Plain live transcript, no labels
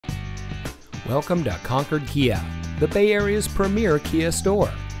Welcome to Concord Kia, the Bay Area's premier Kia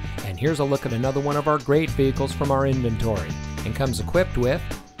store. And here's a look at another one of our great vehicles from our inventory, and comes equipped with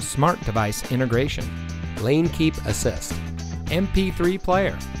smart device integration, lane keep assist, MP3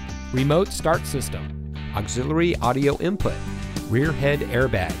 player, remote start system, auxiliary audio input, rear head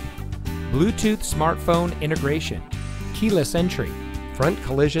airbag, Bluetooth smartphone integration, keyless entry, front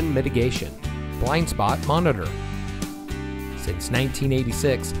collision mitigation, blind spot monitor. Since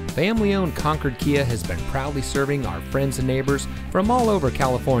 1986, family-owned Concord Kia has been proudly serving our friends and neighbors from all over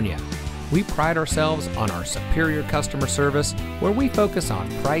California. We pride ourselves on our superior customer service, where we focus on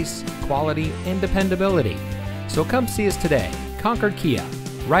price, quality, and dependability. So come see us today. Concord Kia,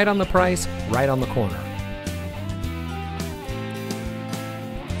 right on the price, right on the corner.